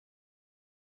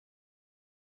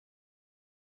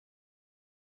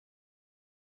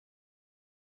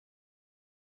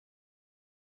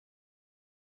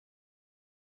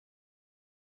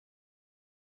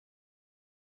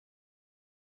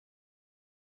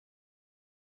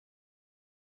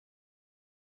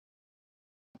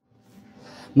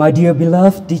My dear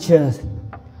beloved teachers,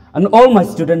 and all my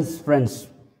students, friends,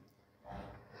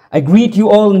 I greet you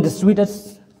all in the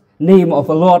sweetest name of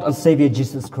our Lord and Savior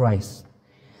Jesus Christ.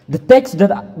 The text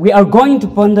that we are going to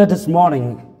ponder this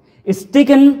morning is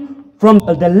taken from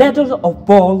the letter of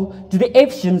Paul to the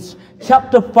Ephesians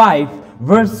chapter 5,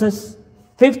 verses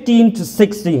 15 to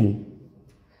 16.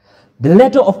 The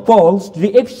letter of Paul to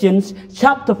the Ephesians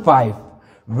chapter 5,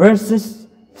 verses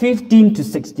 15 to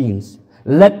 16.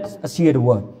 Let us hear the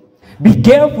word. Be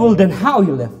careful then how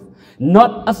you live,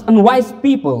 not as unwise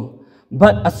people,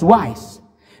 but as wise,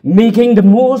 making the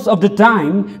most of the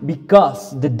time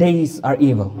because the days are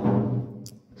evil.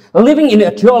 Living in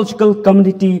a theological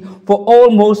community for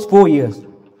almost 4 years,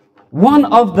 one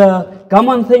of the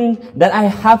common things that I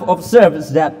have observed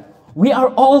is that we are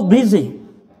all busy.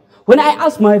 When I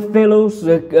ask my fellows,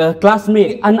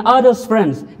 classmates and others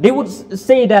friends, they would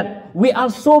say that we are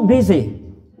so busy,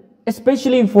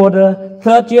 especially for the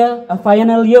third year,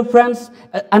 final year friends,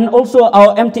 and also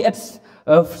our MTS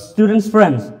students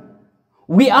friends.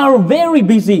 We are very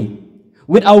busy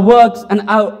with our works and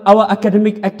our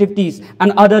academic activities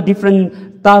and other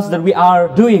different tasks that we are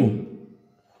doing.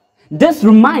 This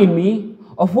reminds me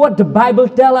of what the Bible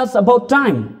tells us about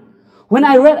time. When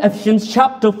I read Ephesians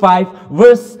chapter 5,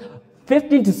 verse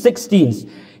 15 to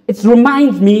 16, it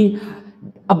reminds me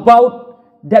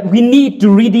about that we need to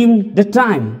redeem the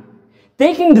time.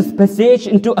 Taking this passage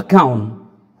into account,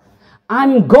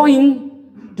 I'm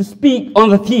going to speak on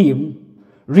the theme,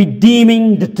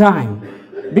 redeeming the time,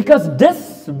 because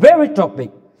this very topic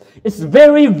is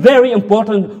very, very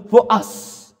important for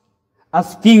us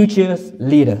as future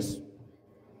leaders.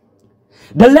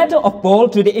 The letter of Paul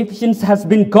to the Ephesians has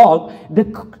been called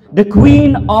the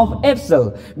Queen of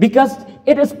Ephesus because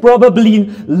it is probably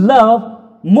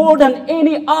loved more than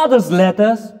any other's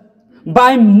letters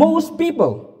by most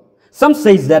people. Some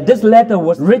say that this letter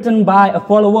was written by a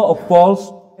follower of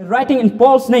Paul's, writing in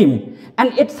Paul's name,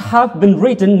 and it has been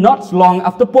written not long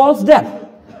after Paul's death.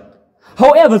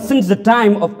 However, since the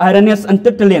time of Irenaeus and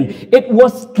Tertullian, it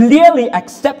was clearly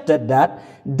accepted that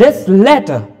this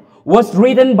letter was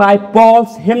written by Paul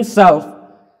himself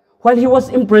while he was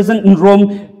imprisoned in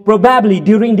Rome, probably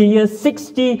during the year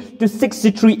 60 to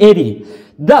 63 AD.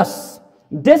 Thus,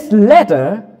 this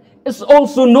letter is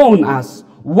also known as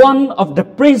one of the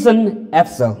prison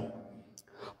epistles.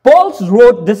 Paul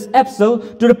wrote this epistle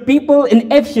to the people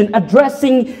in Ephesus,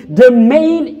 addressing the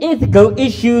main ethical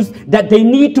issues that they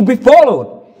need to be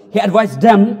followed. He advised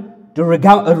them to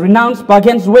renounce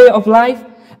pagan's way of life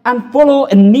and follow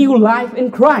a new life in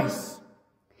Christ.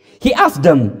 He asked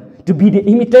them to be the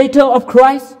imitator of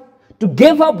Christ, to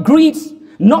give up greeds,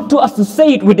 not to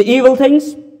associate with the evil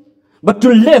things, but to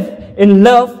live in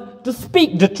love, to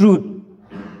speak the truth,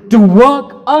 to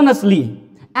work honestly,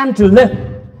 and to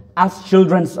live as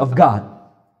children of God.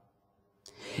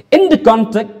 In the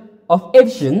context of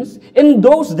Ephesians, in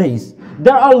those days,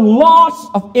 there are lots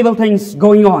of evil things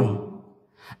going on,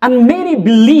 and many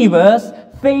believers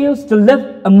fail to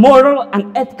live a moral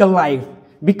and ethical life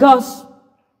because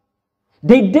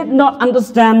they did not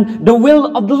understand the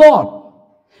will of the Lord.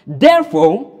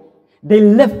 Therefore, they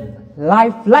live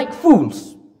life like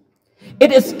fools.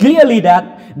 It is clearly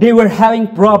that they were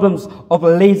having problems of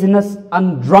laziness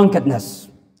and drunkenness.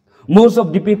 Most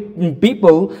of the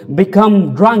people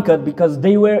become drunkard because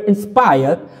they were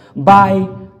inspired by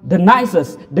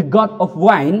Dionysus, the god of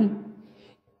wine,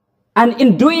 and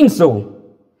in doing so,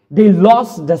 they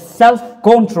lost the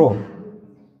self-control.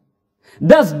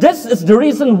 Thus, this is the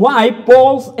reason why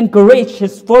Paul encouraged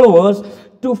his followers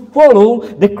to follow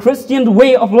the Christian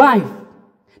way of life.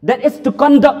 That is to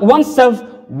conduct oneself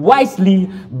wisely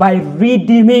by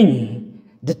redeeming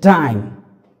the time.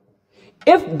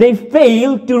 If they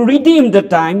fail to redeem the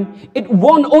time, it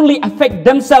won't only affect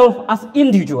themselves as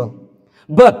individuals,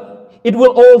 but it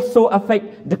will also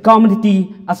affect the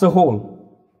community as a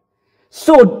whole.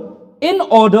 So, in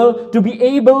order to be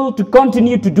able to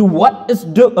continue to do what is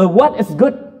good,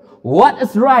 what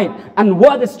is right, and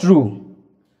what is true,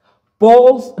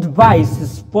 Paul advised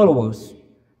his followers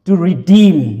to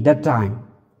redeem that time.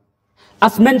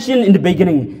 As mentioned in the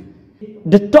beginning,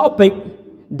 the topic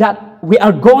that we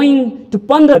are going to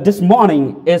ponder this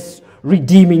morning is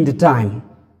redeeming the time.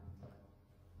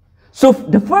 So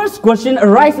the first question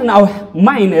arises in our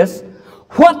mind is,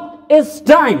 what is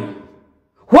time?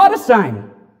 What is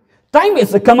time? Time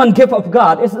is a common gift of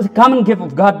God. It's a common gift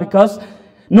of God because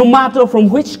no matter from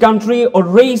which country or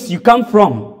race you come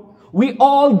from, we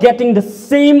all getting the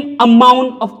same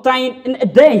amount of time in a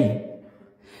day.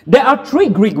 There are three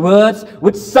Greek words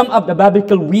which sum up the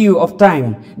biblical view of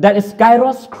time. That is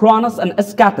kairos, chronos, and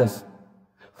eskatos.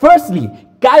 Firstly,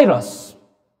 kairos.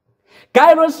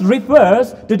 Kairos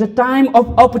refers to the time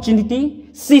of opportunity,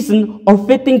 season, or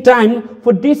fitting time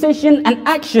for decision and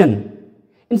action.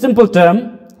 In simple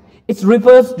terms, it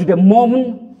refers to the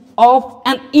moment of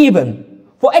an event.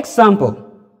 For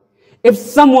example, if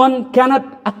someone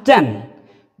cannot attend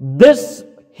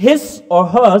his or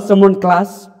her summer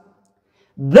class,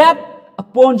 that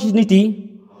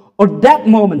opportunity or that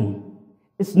moment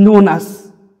is known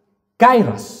as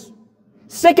Kairos.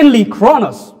 Secondly,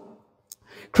 Chronos.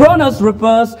 Chronos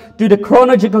refers to the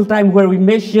chronological time where we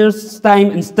measure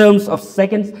time in terms of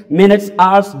seconds, minutes,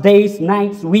 hours, days,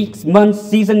 nights, weeks, months,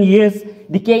 seasons, years,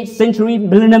 decades, centuries,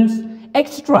 millenniums,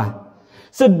 etc.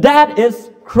 So that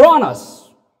is Chronos.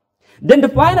 Then the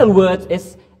final word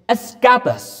is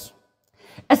Eschatos.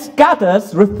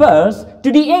 Eschatos refers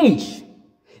to the age.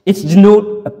 It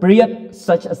denotes a period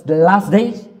such as the last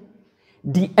days,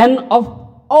 the end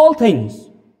of all things.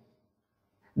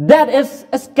 That is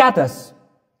Eschatos.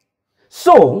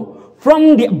 So,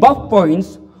 from the above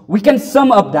points, we can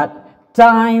sum up that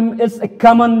time is a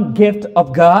common gift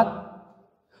of God,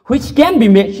 which can be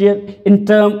measured in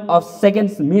terms of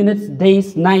seconds, minutes,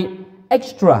 days, night,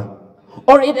 etc.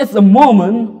 Or it is a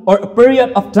moment or a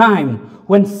period of time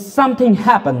when something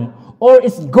happened or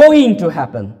is going to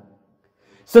happen.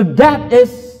 So that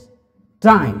is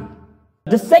time.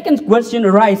 The second question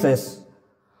arises,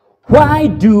 why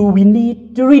do we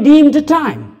need to redeem the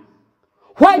time?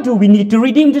 Why do we need to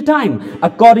redeem the time?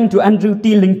 According to Andrew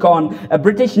T. Lincoln, a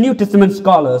British New Testament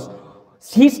scholar,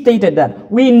 he stated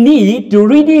that we need to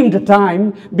redeem the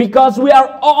time because we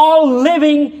are all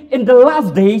living in the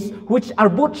last days, which are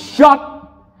both short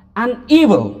and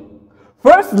evil.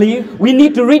 Firstly, we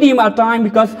need to redeem our time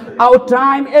because our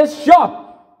time is short.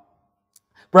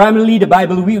 Primarily, the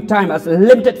Bible views time as a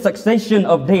limited succession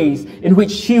of days in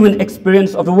which human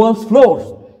experience of the world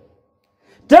flows.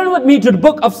 Turn with me to the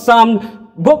book of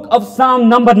Psalm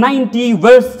number 90,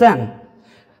 verse 10.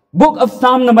 Book of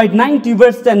Psalm number 90,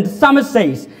 verse 10, the psalmist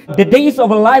says, the days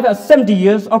of a life are 70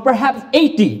 years or perhaps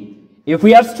 80, if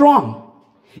we are strong.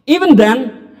 Even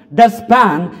then, the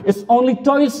span is only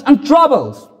toils and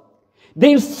troubles.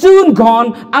 They are soon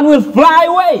gone and will fly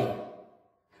away.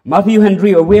 Matthew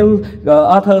Henry,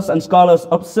 authors and scholars,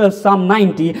 observe Psalm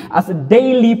 90 as a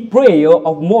daily prayer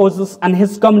of Moses and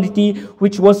his community,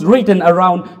 which was written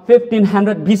around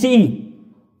 1500 BCE.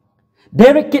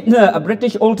 Derek Kidner, a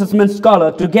British Old Testament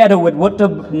scholar, together with Walter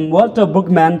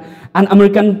Brueggemann, an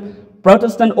American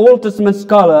Protestant Old Testament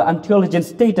scholar and theologian,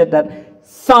 stated that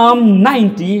Psalm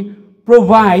 90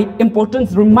 provides important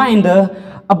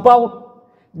reminder about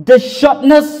the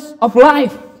shortness of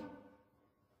life.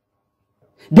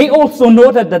 They also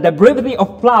noted that the brevity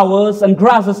of flowers and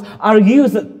grasses are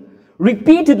used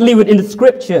repeatedly within the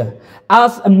scripture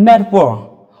as a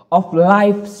metaphor of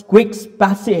life's quick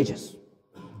passages.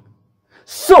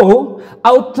 So,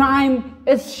 our time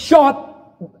is short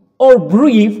or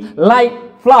brief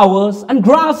like flowers and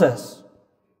grasses.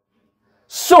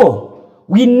 So,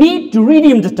 we need to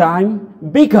redeem the time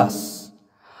because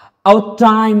our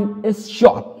time is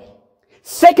short.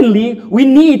 Secondly, we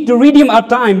need to redeem our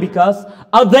time because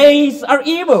our days are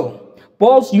evil.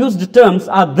 Paul used the terms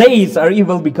our days are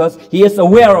evil because he is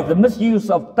aware of the misuse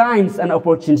of times and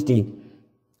opportunity.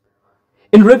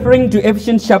 In referring to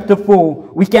Ephesians chapter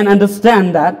 4, we can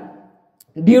understand that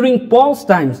during Paul's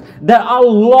times, there are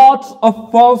lots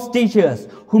of false teachers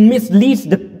who mislead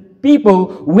the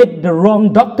people with the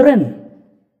wrong doctrine.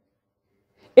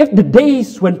 If the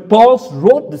days when Paul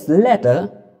wrote this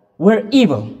letter were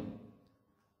evil,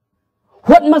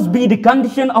 what must be the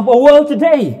condition of our world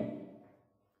today?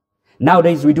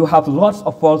 Nowadays, we do have lots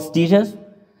of false teachers.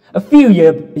 A few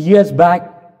years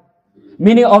back,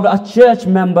 many of our church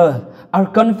members are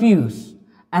confused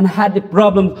and had a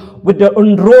problem with the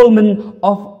enrollment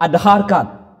of Aadhaar card.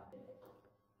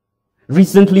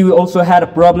 Recently, we also had a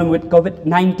problem with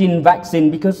COVID-19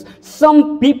 vaccine because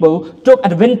some people took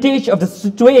advantage of the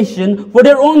situation for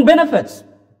their own benefits.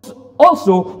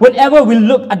 Also, whenever we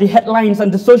look at the headlines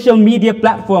on the social media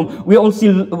platform, we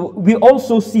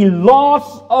also see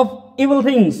lots of evil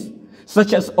things,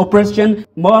 such as oppression,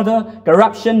 murder,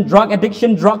 corruption, drug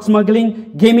addiction, drug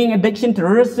smuggling, gaming addiction,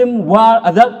 terrorism, war,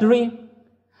 adultery,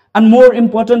 and more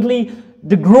importantly,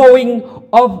 the growing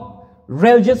of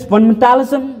religious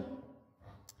fundamentalism,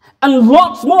 and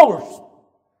lots more.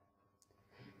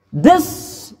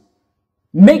 This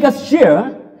makes us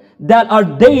sure that our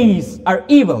days are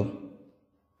evil.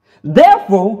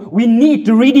 Therefore, we need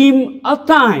to redeem our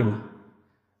time.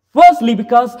 Firstly,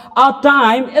 because our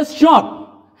time is short.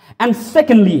 And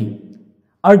secondly,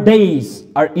 our days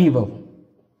are evil.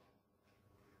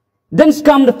 Then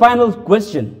comes the final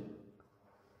question.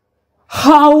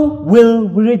 How will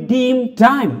we redeem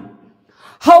time?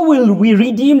 How will we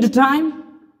redeem the time?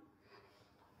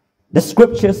 The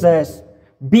scripture says,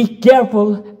 be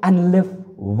careful and live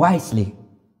wisely.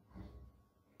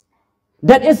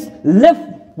 That is, live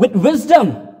with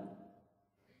wisdom.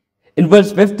 In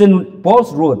verse 15, Paul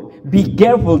wrote, be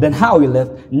careful then how you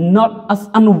live, not as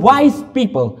unwise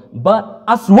people, but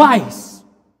as wise.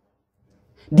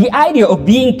 The idea of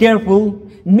being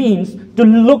careful means to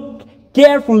look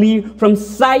carefully from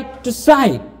side to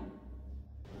side.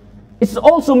 It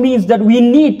also means that we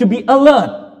need to be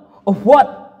alert of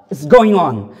what is going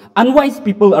on. Unwise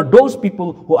people are those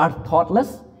people who are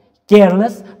thoughtless,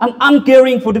 careless, and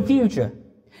uncaring for the future.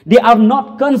 They are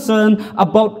not concerned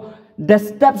about the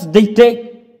steps they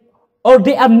take, or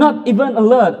they are not even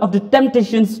alert of the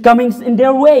temptations coming in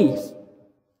their ways.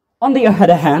 On the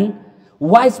other hand,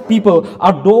 wise people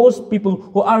are those people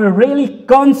who are really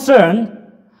concerned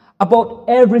about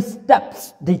every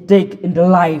steps they take in their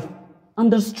life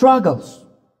under struggles.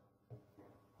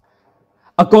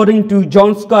 According to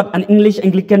John Scott, an English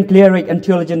Anglican cleric and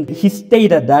theologian, he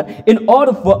stated that in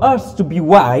order for us to be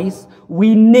wise,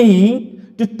 we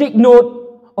need to take note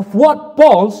of what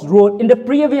Paul wrote in the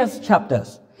previous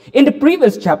chapters. In the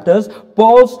previous chapters,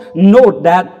 Paul noted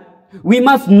that we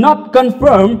must not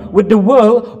conform with the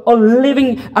world or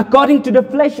living according to the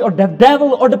flesh or the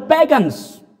devil or the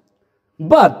pagans,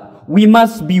 but we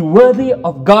must be worthy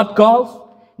of God's cause,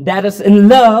 that is in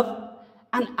love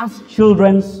and as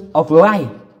children of light.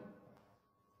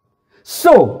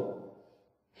 So,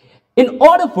 in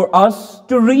order for us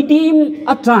to redeem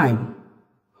a time,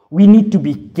 we need to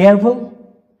be careful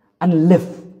and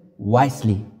live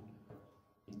wisely.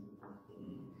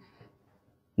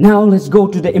 Now let's go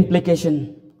to the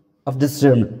implication of this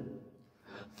sermon.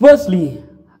 Firstly,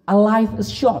 our life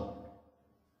is short.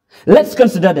 Let's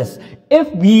consider this.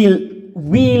 If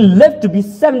we live to be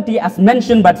 70 as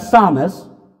mentioned by the psalmist,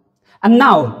 and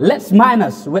now let's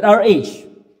minus with our age.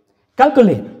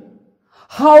 Calculate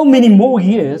how many more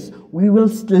years we will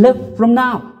live from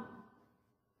now.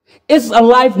 Is our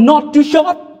life not too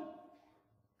short?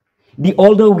 The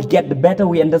older we get, the better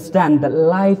we understand that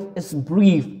life is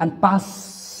brief and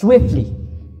passes swiftly.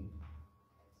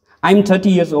 I'm 30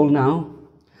 years old now,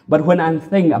 but when I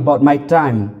think about my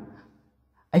time,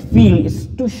 I feel it's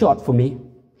too short for me.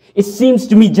 It seems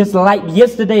to me just like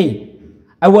yesterday.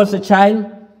 I was a child,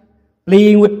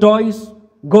 playing with toys,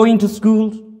 going to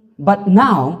school, but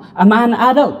now I'm an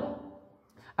adult.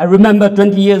 I remember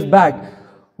 20 years back,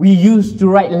 we used to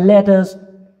write letters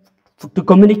to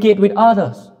communicate with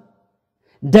others.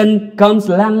 Then comes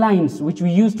landlines, which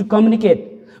we used to communicate.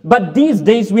 But these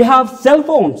days we have cell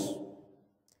phones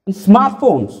and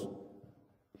smartphones.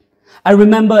 I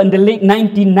remember in the late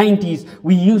 1990s,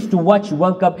 we used to watch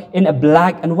World Cup in a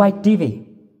black and white TV.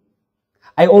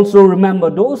 I also remember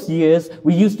those years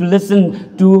we used to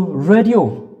listen to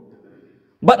radio.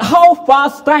 But how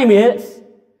fast time is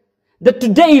that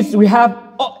today we have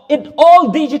it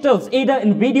all digitals, either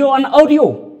in video and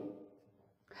audio.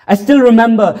 I still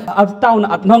remember our town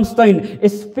at Nongstein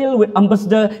is filled with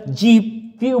ambassador,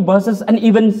 jeep, few buses, and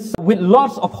even with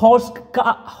lots of horse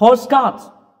carts.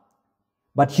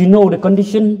 But you know the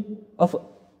condition of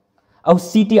our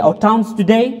city, our towns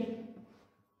today?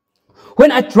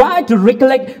 When I try to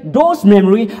recollect those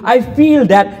memories, I feel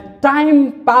that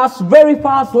time passed very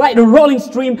fast like a rolling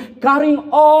stream, carrying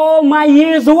all my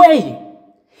years away.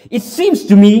 It seems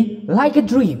to me like a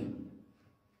dream.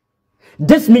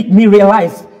 This makes me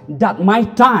realize that my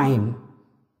time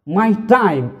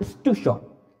is too short.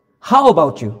 How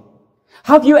about you?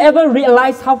 Have you ever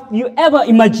realized, have you ever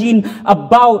imagined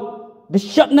about the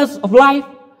shortness of life,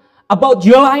 about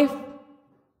your life?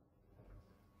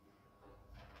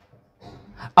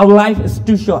 Our life is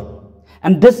too short,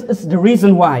 and this is the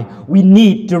reason why we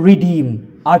need to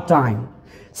redeem our time.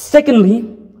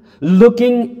 Secondly,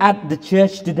 looking at the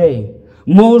church today,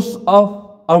 most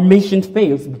of our mission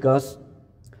fails because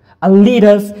our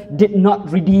leaders did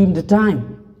not redeem the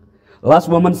time. Last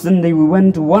Women's Sunday, we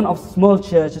went to one of the small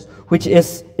churches which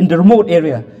is in the remote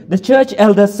area. The church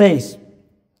elder says,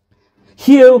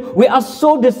 "Here we are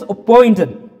so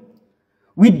disappointed.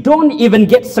 We don't even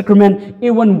get sacrament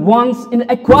even once in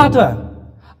a quarter.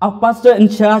 Our pastor in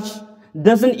charge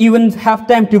doesn't even have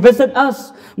time to visit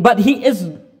us, but he is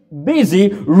busy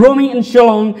roaming in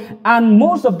Shillong, and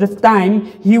most of the time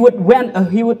he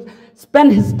would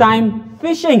spend his time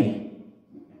fishing."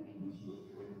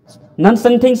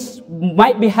 Nonsense things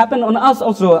might be happen on us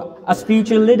also as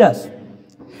future leaders.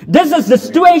 This is the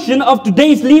situation of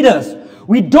today's leaders.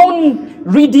 We don't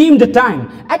redeem the time.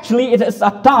 Actually, it is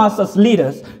our task as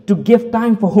leaders to give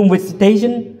time for home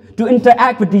visitation, to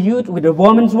interact with the youth with the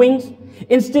woman's wings,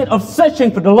 instead of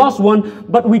searching for the lost one,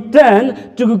 but we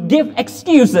turn to give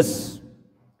excuses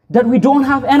that we don't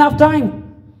have enough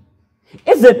time.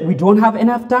 Is it we don't have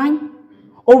enough time?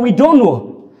 Or we don't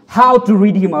know how to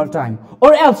redeem our time?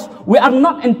 Or else we are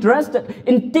not interested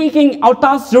in taking our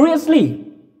task seriously?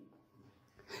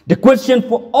 The question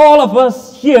for all of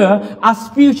us here as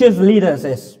future leaders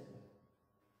is,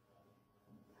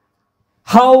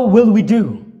 how will we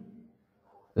do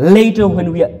later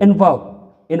when we are involved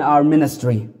in our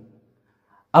ministry?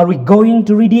 Are we going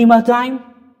to redeem our time?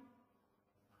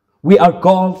 We are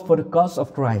called for the cause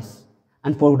of Christ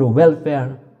and for the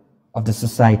welfare of the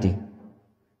society.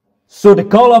 So the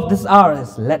call of this hour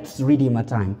is, let's redeem our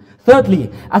time. Thirdly,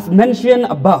 as mentioned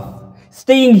above,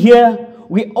 staying here,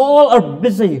 we all are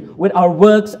busy with our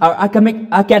works, our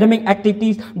academic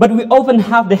activities, but we often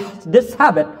have this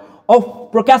habit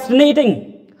of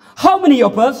procrastinating. How many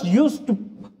of us used to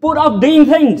put off doing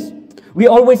things? We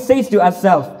always say to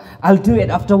ourselves, I'll do it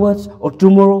afterwards, or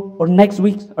tomorrow, or next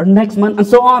week, or next month, and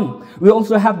so on. We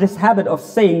also have this habit of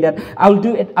saying that I'll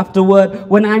do it afterward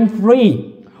when I'm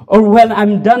free, or when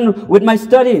I'm done with my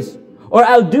studies, or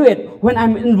I'll do it when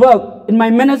I'm involved in my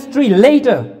ministry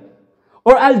later,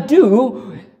 or I'll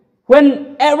do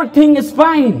when everything is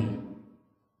fine,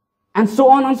 and so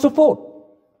on and so forth.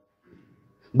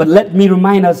 But let me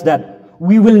remind us that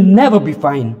we will never be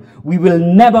fine. We will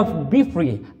never be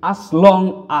free as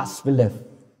long as we live.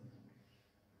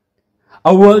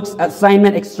 Our works,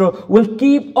 assignment, extra will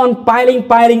keep on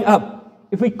piling up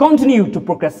if we continue to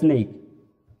procrastinate.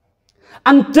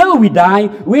 Until we die,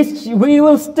 we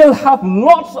will still have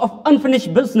lots of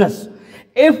unfinished business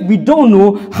if we don't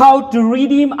know how to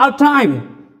redeem our time.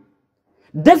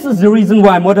 This is the reason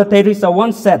why Mother Teresa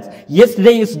once said,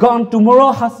 yesterday is gone,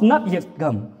 tomorrow has not yet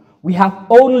come. We have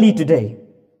only today.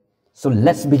 So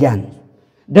let's begin.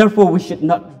 Therefore, we should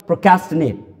not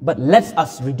procrastinate, but let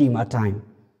us redeem our time.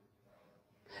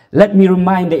 Let me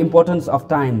remind the importance of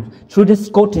time through this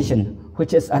quotation,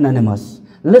 which is anonymous.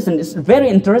 Listen, it's very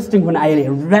interesting when I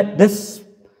read this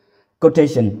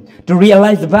quotation. To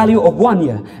realize the value of 1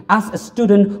 year as a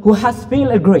student who has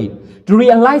failed a grade, to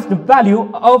realize the value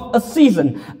of a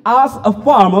season as a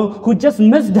farmer who just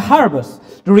missed the harvest,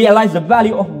 to realize the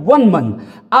value of 1 month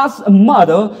as a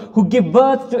mother who gave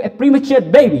birth to a premature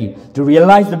baby, to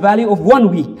realize the value of 1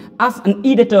 week as an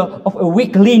editor of a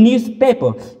weekly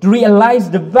newspaper, to realize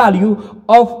the value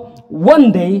of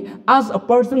 1 day as a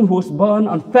person who was born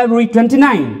on February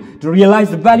 29, to realize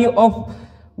the value of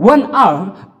 1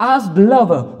 hour as the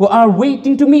lover who are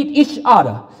waiting to meet each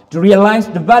other, to realize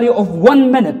the value of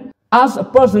 1 minute as a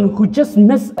person who just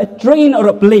missed a train or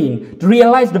a plane, to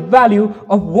realize the value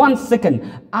of 1 second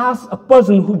as a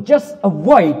person who just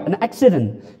avoid an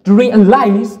accident, to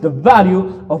realize the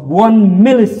value of 1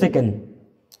 millisecond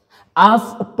as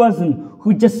a person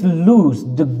who just lose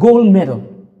the gold medal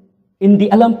in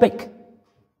the Olympic.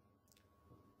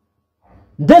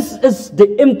 This is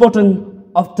the importance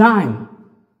of time.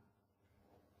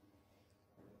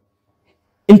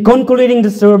 In concluding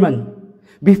the sermon,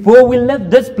 before we leave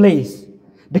this place,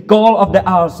 the call of the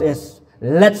hours is,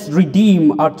 let's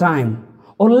redeem our time,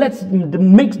 or let's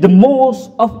make the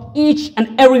most of each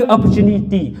and every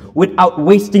opportunity without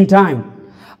wasting time.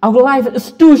 Our life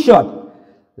is too short.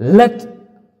 Let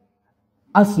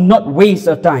us not waste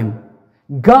our time.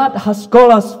 God has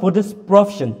called us for this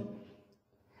profession.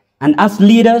 And as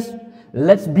leaders,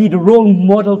 let's be the role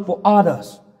model for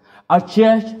others. Our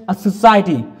church, our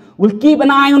society will keep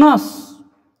an eye on us.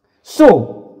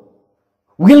 So,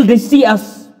 will they see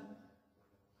us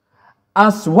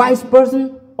as wise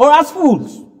person or as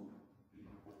fools?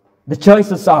 The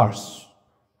choice is ours.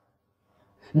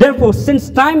 Therefore,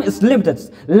 since time is limited,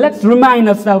 let's remind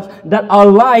ourselves that our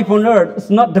life on earth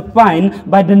is not defined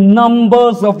by the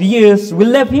numbers of years we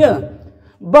live here.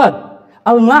 But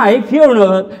our life here on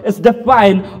earth is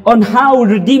defined on how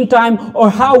we redeem time or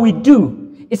how we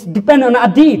do. It's dependent on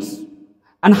our deeds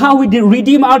and how we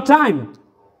redeem our time.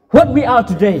 What we are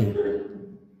today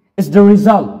is the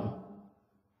result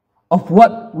of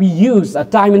what we used our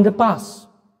time in the past.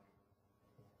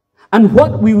 And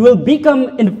what we will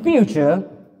become in the future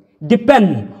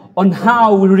depend on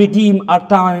how we redeem our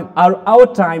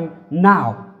time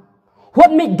now.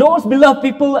 What makes those beloved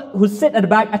people who sit at the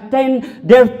back attain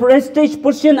their prestige,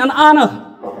 position, and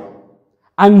honor?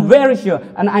 I'm very sure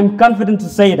and I'm confident to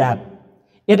say that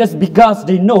it is because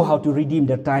they know how to redeem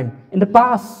their time in the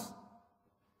past.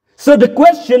 So the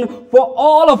question for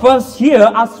all of us here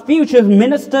as future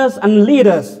ministers and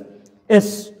leaders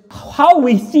is how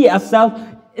we see ourselves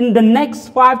in the next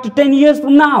 5 to 10 years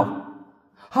from now.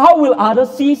 How will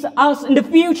others see us in the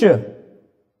future?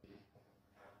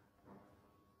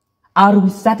 Are we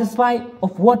satisfied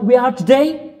of what we are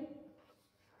today?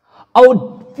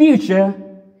 Our future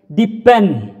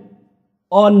depends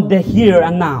on the here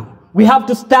and now. We have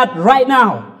to start right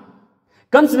now.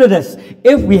 Consider this.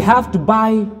 If we have to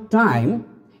buy time,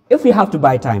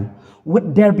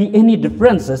 would there be any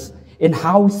differences in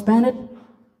how we spend it?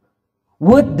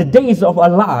 Would the days of our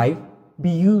life be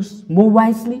used more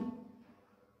wisely?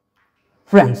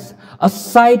 Friends, our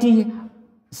society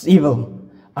is evil.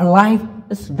 Our life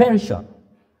is very short.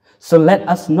 So let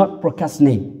us not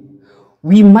procrastinate.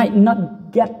 We might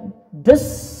not get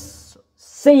this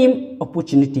same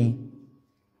opportunity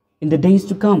in the days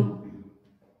to come.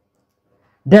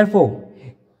 Therefore,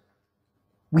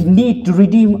 we need to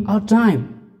redeem our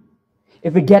time.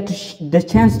 If we get the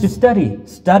chance to study,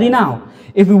 study now.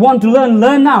 If we want to learn,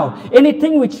 learn now.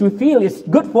 Anything which we feel is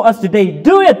good for us today,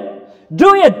 do it.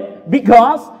 Do it,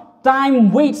 because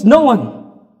time waits no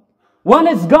one. When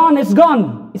it's gone, it's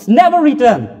gone. It's never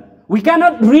returned. We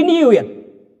cannot renew it.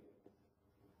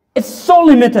 It's so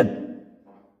limited.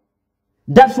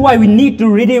 That's why we need to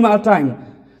redeem our time.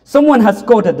 Someone has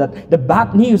quoted that the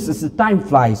bad news is the time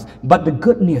flies, but the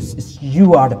good news is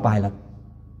you are the pilot.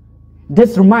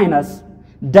 This reminds us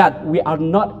that we are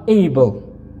not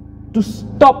able to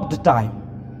stop the time.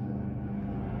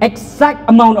 Exact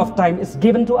amount of time is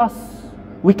given to us.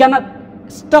 We cannot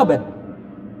stop it.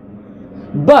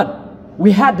 But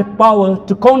we had the power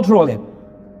to control it.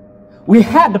 We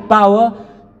had the power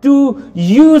to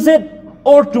use it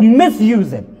or to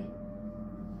misuse it.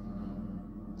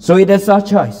 So it is our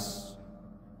choice.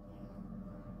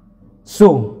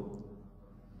 So,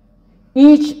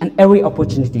 each and every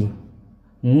opportunity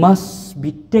must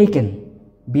be taken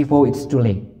before it's too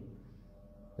late.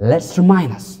 Let's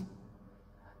remind ourselves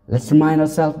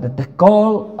that the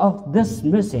call of this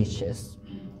message is,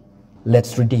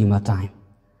 let's redeem our time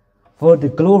for the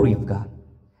glory of God.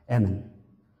 Amen.